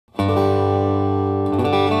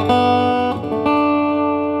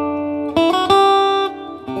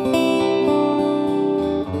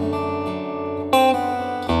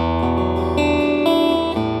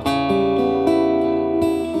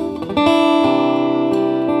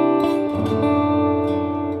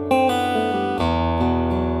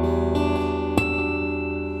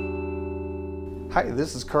Hi,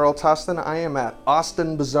 this is Carl Tosten. I am at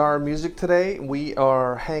Austin Bazaar Music today. We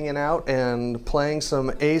are hanging out and playing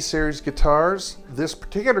some A-series guitars. This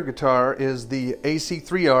particular guitar is the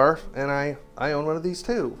AC3R, and I own one of these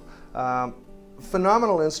too.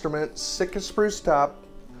 Phenomenal instrument, Sitka Spruce top,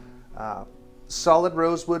 solid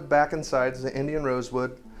rosewood back and sides, the Indian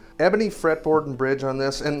rosewood. Ebony fretboard and bridge on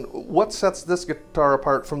this, and what sets this guitar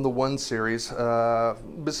apart from the 1 series,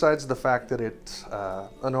 besides the fact that it's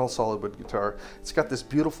an all solid wood guitar, it's got this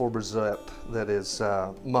beautiful rosette that is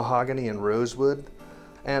mahogany and rosewood.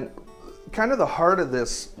 And kind of the heart of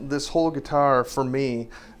this whole guitar for me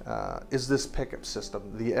is this pickup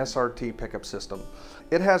system, the SRT pickup system.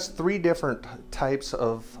 It has 3 different types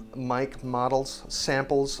of mic models,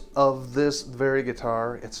 samples of this very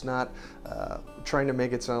guitar. It's not trying to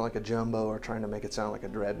make it sound like a jumbo or trying to make it sound like a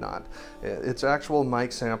dreadnought. It's actual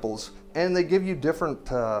mic samples, and they give you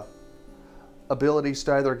different abilities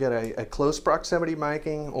to either get a close proximity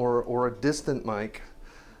miking or a distant mic.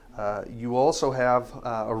 You also have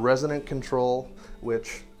a resonant control,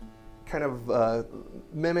 which kind of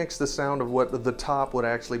mimics the sound of what the top would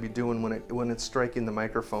actually be doing when it's striking the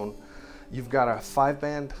microphone. You've got a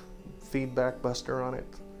 5-band feedback buster on it,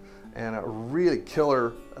 and a really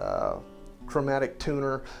killer chromatic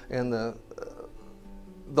tuner, and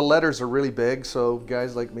the letters are really big, so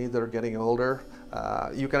guys like me that are getting older,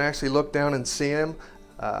 you can actually look down and see them.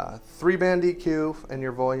 3-band EQ and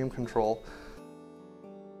your volume control.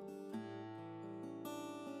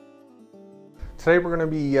 Today we're going to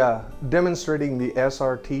be demonstrating the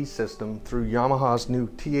SRT system through Yamaha's new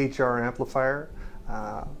THR amplifier.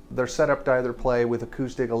 They're set up to either play with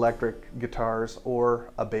acoustic-electric guitars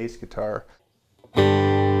or a bass guitar.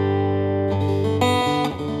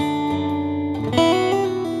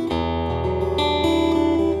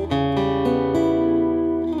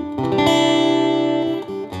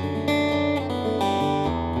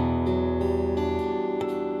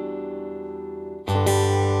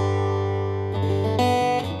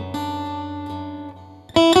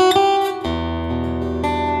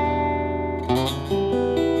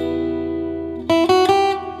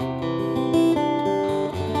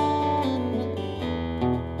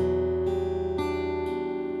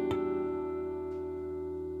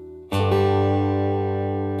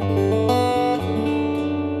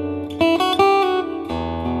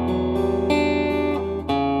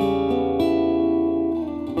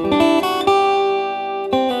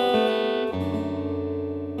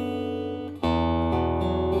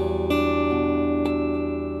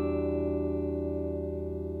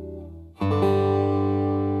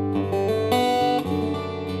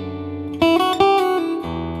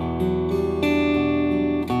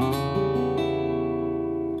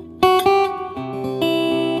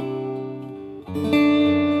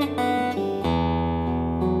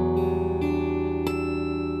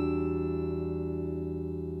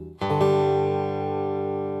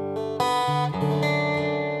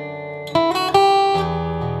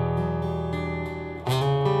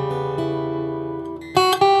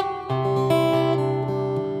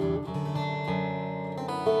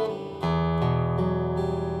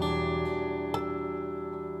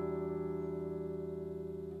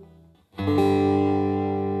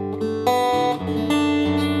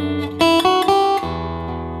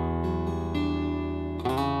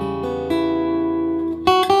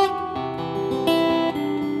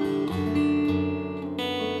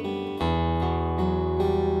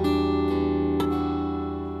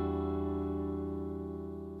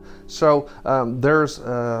 So there's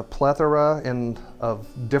a plethora of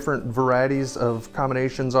different varieties of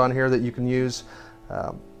combinations on here that you can use,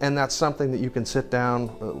 and that's something that you can sit down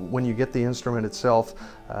when you get the instrument itself,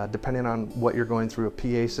 depending on what you're going through, a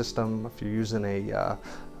PA system, if you're using an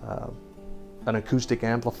acoustic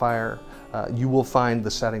amplifier, you will find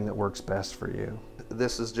the setting that works best for you.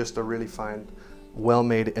 This is just a really fine,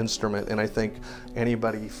 well-made instrument, and I think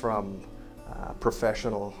anybody from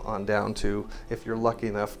professional on down to, if you're lucky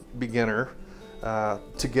enough, beginner,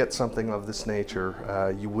 to get something of this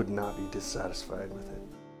nature, you would not be dissatisfied with it.